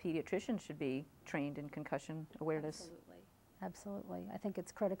all pediatricians should be trained in concussion awareness? Absolutely. Absolutely. I think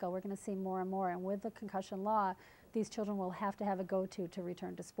it's critical. We're going to see more and more. And with the concussion law, these children will have to have a go-to to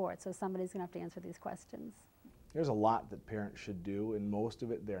return to sports. So somebody's going to have to answer these questions. There's a lot that parents should do, and most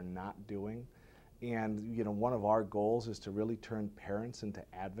of it they're not doing. And one of our goals is to really turn parents into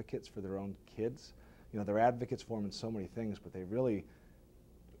advocates for their own kids. They're advocates for them in so many things, but they really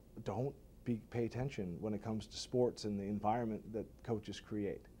don't pay attention when it comes to sports and the environment that coaches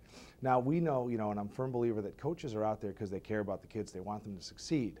create. Now we know, and I'm a firm believer that coaches are out there because they care about the kids, they want them to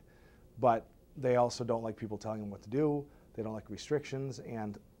succeed, but they also don't like people telling them what to do, they don't like restrictions,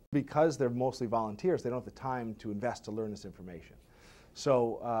 and because they're mostly volunteers, they don't have the time to invest to learn this information.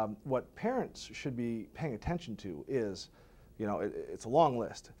 So what parents should be paying attention to is, it's a long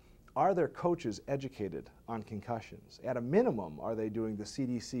list. Are their coaches educated on concussions? At a minimum, are they doing the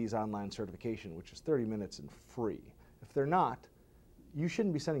CDC's online certification, which is 30 minutes and free? If they're not, you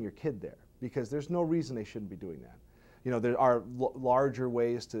shouldn't be sending your kid there because there's no reason they shouldn't be doing that. There are larger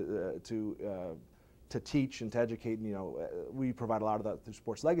ways to teach and to educate. We provide a lot of that through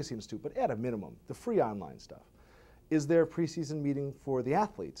Sports Legacy Institute, but at a minimum, the free online stuff. Is there a preseason meeting for the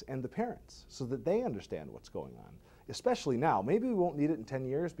athletes and the parents so that they understand what's going on? Especially now. Maybe we won't need it in 10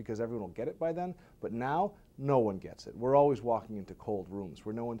 years because everyone will get it by then, but now no one gets it. We're always walking into cold rooms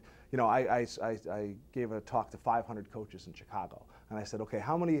where no one, I gave a talk to 500 coaches in Chicago, and I said, okay,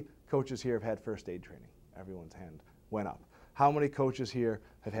 how many coaches here have had first aid training? Everyone's hand went up. How many coaches here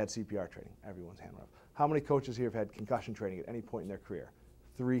have had CPR training? Everyone's hand went up. How many coaches here have had concussion training at any point in their career?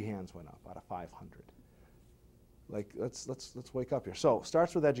 3 hands went up out of 500. Like, let's wake up here. So,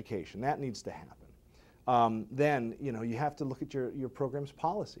 starts with education. That needs to happen. then you have to look at your program's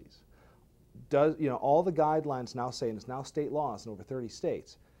policies. All the guidelines now say, and it's now state laws in over 30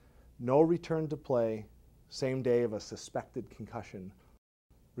 states, no return to play same day of a suspected concussion,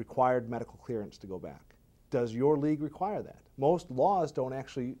 required medical clearance to go back. Does your league require that? Most laws don't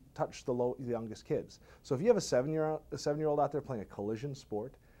actually touch the youngest kids. So if you have a 7-year-old out there playing a collision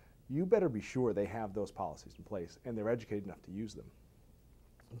sport, you better be sure they have those policies in place and they're educated enough to use them.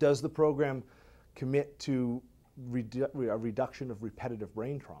 Does the program commit to a reduction of repetitive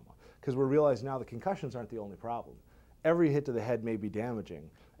brain trauma? Because we're realizing now that concussions aren't the only problem. Every hit to the head may be damaging,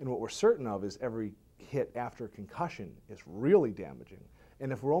 and what we're certain of is every hit after concussion is really damaging.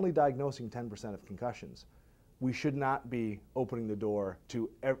 And if we're only diagnosing 10% of concussions, we should not be opening the door to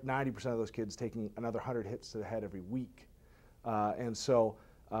 90% of those kids taking another 100 hits to the head every week. And so,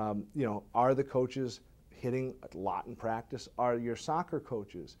 are the coaches hitting a lot in practice? Are your soccer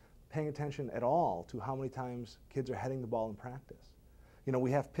coaches paying attention at all to how many times kids are heading the ball in practice?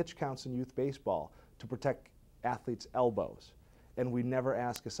 We have pitch counts in youth baseball to protect athletes' elbows, and we never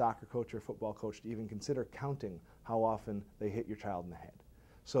ask a soccer coach or a football coach to even consider counting how often they hit your child in the head.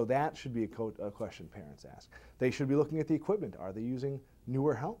 So that should be a question parents ask. They should be looking at the equipment. Are they using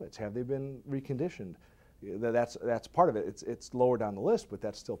newer helmets? Have they been reconditioned? That's part of it. It's lower down the list, but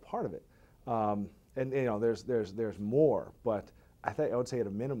that's still part of it. And there's more, but I would say at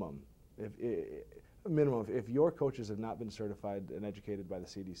a minimum, if your coaches have not been certified and educated by the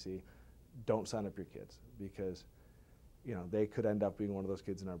CDC, don't sign up your kids, because they could end up being one of those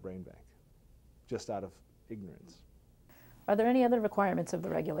kids in our brain bank, just out of ignorance. Are there any other requirements of the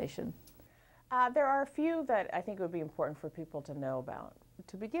regulation? There are a few that I think would be important for people to know about.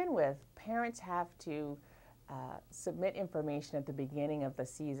 To begin with, parents have to submit information at the beginning of the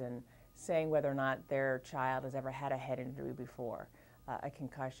season saying whether or not their child has ever had a head injury before, a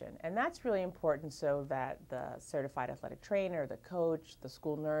concussion. And that's really important so that the certified athletic trainer, the coach, the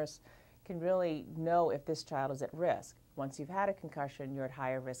school nurse can really know if this child is at risk. Once you've had a concussion, you're at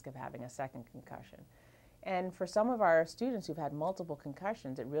higher risk of having a second concussion. And for some of our students who've had multiple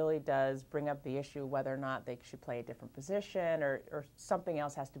concussions, it really does bring up the issue whether or not they should play a different position, or something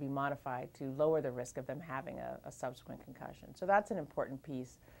else has to be modified to lower the risk of them having a subsequent concussion. So that's an important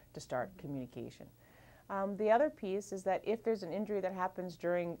piece to start communication. The other piece is that if there's an injury that happens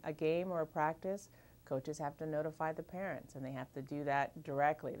during a game or a practice, coaches have to notify the parents, and they have to do that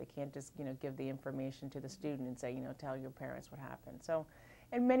directly. They can't just give the information to the student and say, tell your parents what happened. So.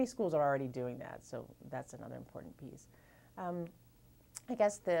 And many schools are already doing that, so that's another important piece. I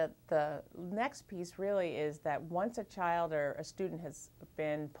guess the next piece really is that once a child or a student has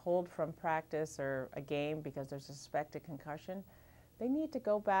been pulled from practice or a game because there's a suspected concussion, they need to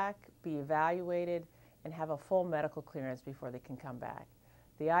go back, be evaluated, and have a full medical clearance before they can come back.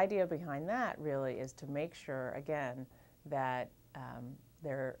 The idea behind that really is to make sure, again, that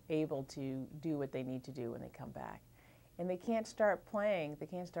they're able to do what they need to do when they come back. And they can't start playing, they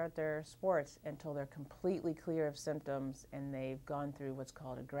can't start their sports until they're completely clear of symptoms and they've gone through what's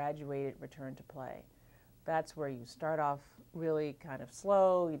called a graduated return to play. That's where you start off really kind of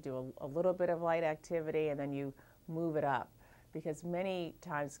slow, you do a little bit of light activity, and then you move it up. Because many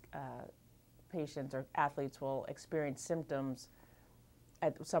times patients or athletes will experience symptoms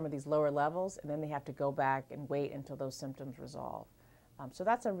at some of these lower levels, and then they have to go back and wait until those symptoms resolve. So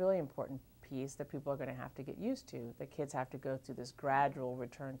that's a really important piece that people are going to have to get used to. The kids have to go through this gradual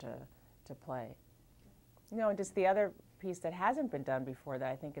return to play. And just the other piece that hasn't been done before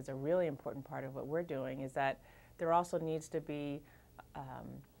that I think is a really important part of what we're doing is that there also needs to be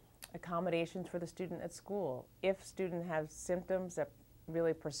accommodations for the student at school. If student has symptoms that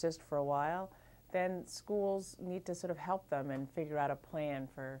really persist for a while, then schools need to sort of help them and figure out a plan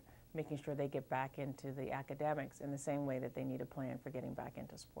for making sure they get back into the academics in the same way that they need a plan for getting back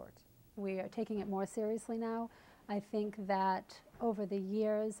into sports. We are taking it more seriously now. I think that over the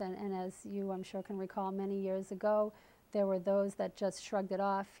years, and as you I'm sure can recall many years ago, there were those that just shrugged it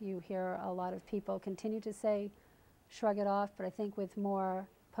off. You hear a lot of people continue to say shrug it off, but I think with more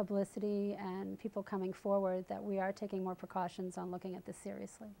publicity and people coming forward that we are taking more precautions on looking at this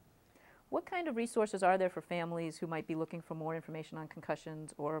seriously. What kind of resources are there for families who might be looking for more information on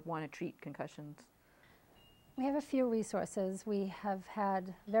concussions or want to treat concussions? We have a few resources. We have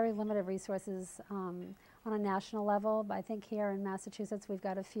had very limited resources on a national level, but I think here in Massachusetts we've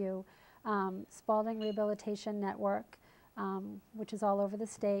got a few. Spaulding Rehabilitation Network, which is all over the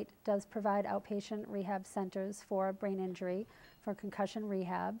state, does provide outpatient rehab centers for brain injury, for concussion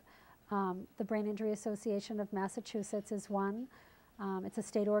rehab. The Brain Injury Association of Massachusetts is one. It's a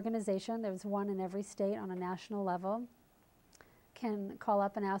state organization. There's one in every state on a national level. can call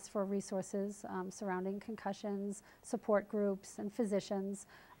up and ask for resources surrounding concussions, support groups, and physicians,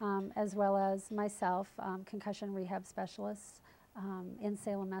 as well as myself, concussion rehab specialists in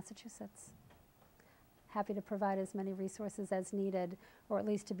Salem, Massachusetts. Happy to provide as many resources as needed, or at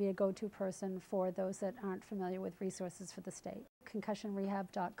least to be a go-to person for those that aren't familiar with resources for the state.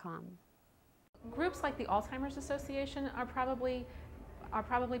 concussionrehab.com. Groups like the Alzheimer's Association are probably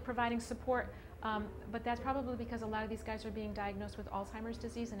providing support, but that's probably because a lot of these guys are being diagnosed with Alzheimer's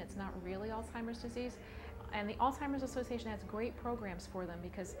disease, and it's not really Alzheimer's disease. And the Alzheimer's Association has great programs for them,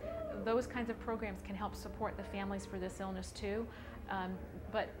 because those kinds of programs can help support the families for this illness too.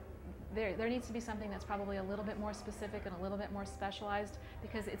 But there needs to be something that's probably a little bit more specific and a little bit more specialized,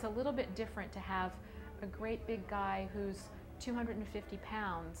 because it's a little bit different to have a great big guy who's 250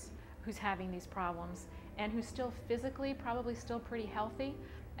 pounds who's having these problems and who's still physically probably still pretty healthy,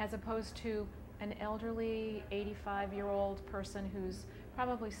 as opposed to an elderly 85-year-old person who's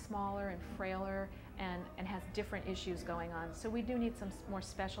probably smaller and frailer and has different issues going on. So we do need some more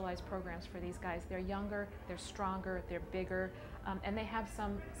specialized programs for these guys. They're younger, they're stronger, they're bigger, and they have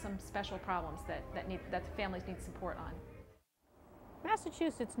some special problems that the families need support on.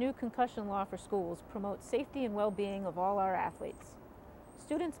 Massachusetts' new concussion law for schools promotes safety and well-being of all our athletes.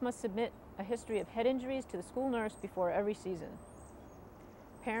 Students must submit a history of head injuries to the school nurse before every season.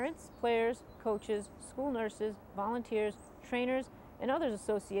 Parents, players, coaches, school nurses, volunteers, trainers, and others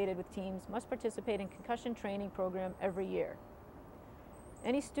associated with teams must participate in concussion training program every year.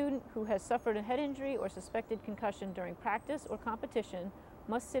 Any student who has suffered a head injury or suspected concussion during practice or competition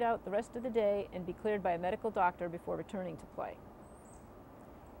must sit out the rest of the day and be cleared by a medical doctor before returning to play.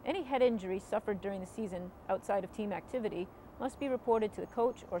 Any head injury suffered during the season outside of team activity must be reported to the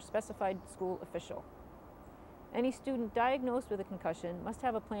coach or specified school official. Any student diagnosed with a concussion must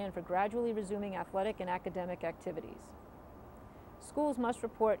have a plan for gradually resuming athletic and academic activities. Schools must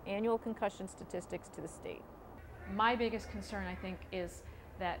report annual concussion statistics to the state. My biggest concern, I think, is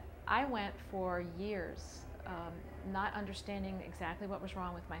that I went for years not understanding exactly what was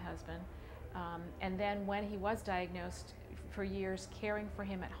wrong with my husband, and then when he was diagnosed, for years caring for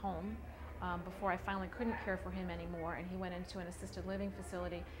him at home before I finally couldn't care for him anymore, and he went into an assisted living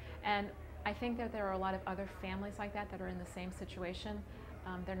facility. And I think that there are a lot of other families like that that are in the same situation.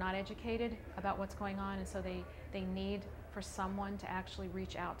 They're not educated about what's going on, and so they need for someone to actually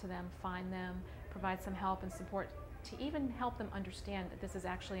reach out to them, find them, provide some help and support, to even help them understand that this is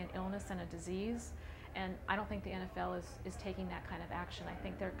actually an illness and a disease. And I don't think the NFL is taking that kind of action. I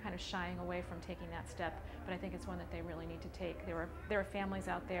think they're kind of shying away from taking that step, but I think it's one that they really need to take. There are families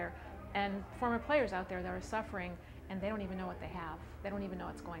out there and former players out there that are suffering, and they don't even know what they have. They don't even know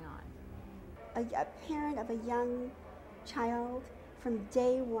what's going on. A parent of a young child, from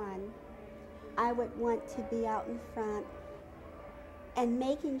day one, I would want to be out in front and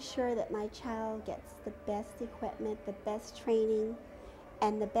making sure that my child gets the best equipment, the best training,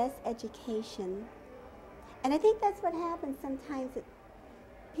 and the best education. And I think that's what happens sometimes.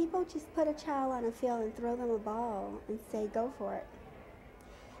 People just put a child on a field and throw them a ball and say, go for it.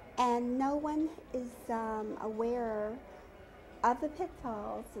 And no one is aware of the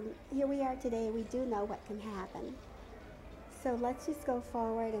pitfalls. And here we are today, we do know what can happen. So let's just go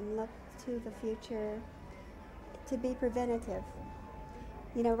forward and look to the future to be preventative.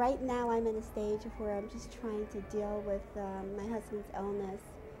 You know, right now I'm in a stage of where I'm just trying to deal with my husband's illness.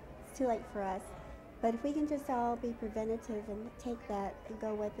 It's too late for us. But if we can just all be preventative and take that and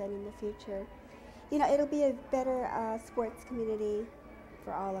go with it in the future, you know, it'll be a better sports community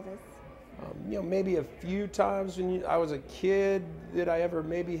for all of us. You know, maybe a few times when I was a kid did I ever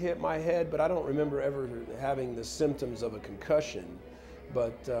maybe hit my head, but I don't remember ever having the symptoms of a concussion,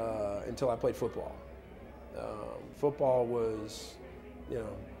 but until I played football. Football was, you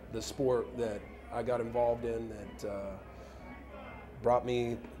know, the sport that I got involved in that brought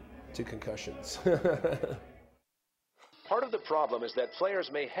me to concussions. Part of the problem is that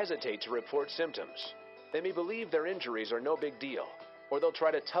players may hesitate to report symptoms. They may believe their injuries are no big deal, or they'll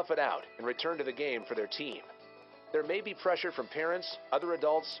try to tough it out and return to the game for their team. There may be pressure from parents, other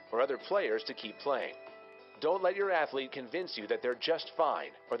adults, or other players to keep playing. Don't let your athlete convince you that they're just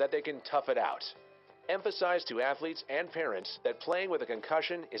fine or that they can tough it out. Emphasize to athletes and parents that playing with a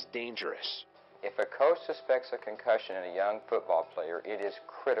concussion is dangerous. If a coach suspects a concussion in a young football player, it is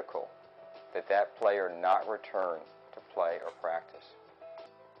critical that that player not return to play or practice.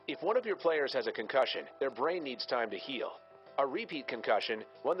 If one of your players has a concussion, their brain needs time to heal. A repeat concussion,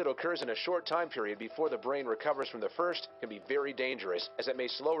 one that occurs in a short time period before the brain recovers from the first, can be very dangerous, as it may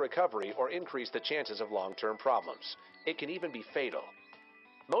slow recovery or increase the chances of long-term problems. It can even be fatal.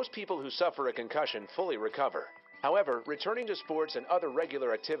 Most people who suffer a concussion fully recover. However, returning to sports and other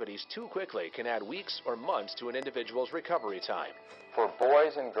regular activities too quickly can add weeks or months to an individual's recovery time. For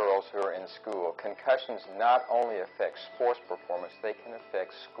boys and girls who are in school, concussions not only affect sports performance, they can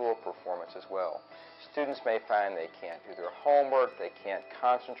affect school performance as well. Students may find they can't do their homework, they can't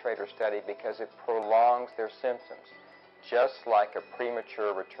concentrate or study because it prolongs their symptoms, just like a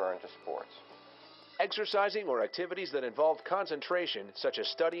premature return to sports. Exercising or activities that involve concentration, such as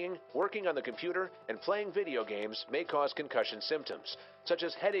studying, working on the computer, and playing video games, may cause concussion symptoms, such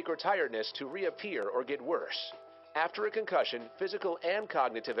as headache or tiredness, to reappear or get worse. After a concussion, physical and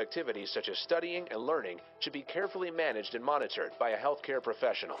cognitive activities such as studying and learning should be carefully managed and monitored by a healthcare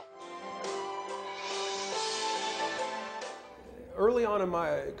professional. Early on in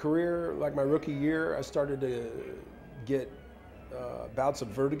my career, like my rookie year, I started to get bouts of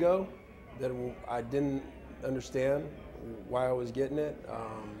vertigo that I didn't understand why I was getting it.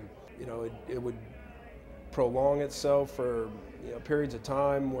 You know, it would prolong itself for periods of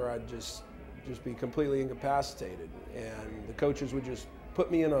time where I'd just be completely incapacitated, and the coaches would just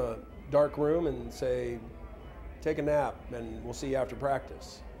put me in a dark room and say, take a nap and we'll see you after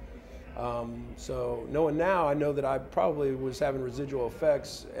practice. So knowing now, I know that I probably was having residual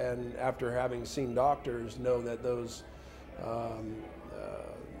effects, and after having seen doctors, know that those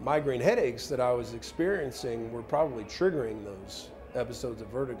migraine headaches that I was experiencing were probably triggering those episodes of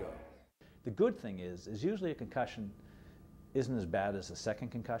vertigo. The good thing is usually a concussion isn't as bad as a second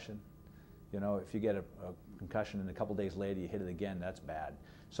concussion. You know, if you get a concussion and a couple days later you hit it again, that's bad.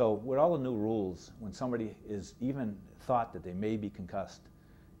 So with all the new rules, when somebody is even thought that they may be concussed,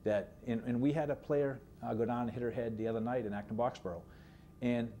 and we had a player go down and hit her head the other night in Acton-Boxborough,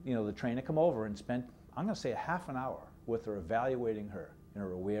 and the trainer come over and spent, I'm going to say, a half an hour with her, evaluating her and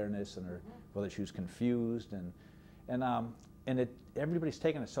her awareness and her, whether she was confused, and everybody's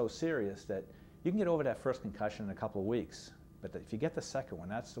taking it so serious that you can get over that first concussion in a couple of weeks. But if you get the second one,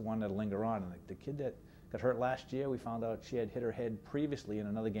 that's the one that'll linger on. And the kid that got hurt last year, we found out she had hit her head previously in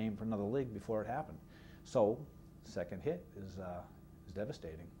another game for another league before it happened. So, second hit is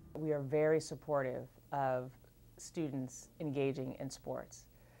devastating. We are very supportive of students engaging in sports.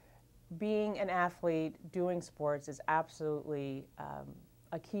 Being an athlete, doing sports is absolutely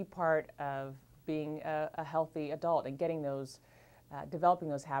a key part of being a healthy adult, and getting those developing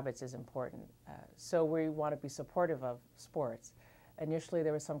those habits is important. So we want to be supportive of sports. Initially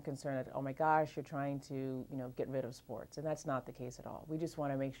there was some concern that, oh my gosh, you're trying to get rid of sports, and that's not the case at all. We just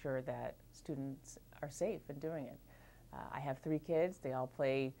want to make sure that students are safe in doing it. I have 3 kids, they all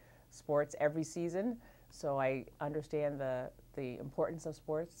play sports every season, so I understand the importance of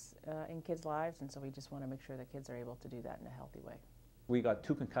sports in kids' lives, and so we just want to make sure that kids are able to do that in a healthy way. We got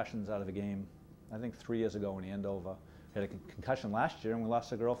 2 concussions out of a game, I think 3 years ago in Andover. We had a concussion last year, and we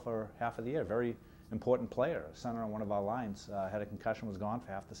lost a girl for half of the year. Very important player, a center on one of our lines, had a concussion, was gone for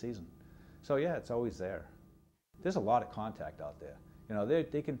half the season. So yeah, it's always there. There's a lot of contact out there.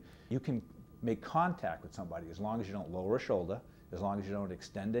 You can make contact with somebody as long as you don't lower a shoulder, as long as you don't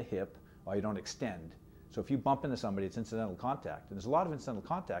extend a hip, or you don't extend. So if you bump into somebody, it's incidental contact. And there's a lot of incidental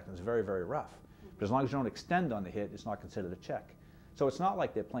contact, and it's very, very rough. But as long as you don't extend on the hit, it's not considered a check. So it's not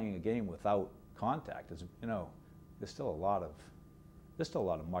like they're playing a game without contact. It's, there's still a lot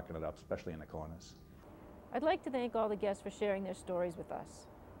of mucking it up, especially in the corners. I'd like to thank all the guests for sharing their stories with us.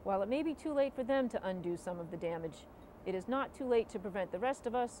 While it may be too late for them to undo some of the damage, it is not too late to prevent the rest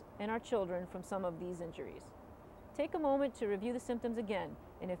of us and our children from some of these injuries. Take a moment to review the symptoms again,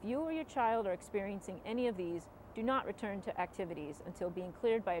 and if you or your child are experiencing any of these, do not return to activities until being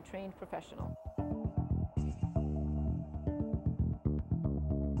cleared by a trained professional.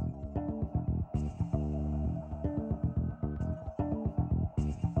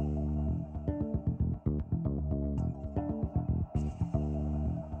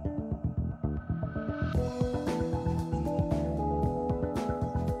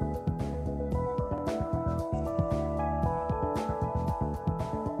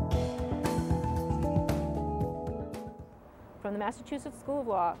 From the Massachusetts School of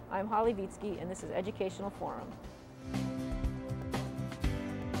Law, I'm Holly Vitsky, and this is Educational Forum.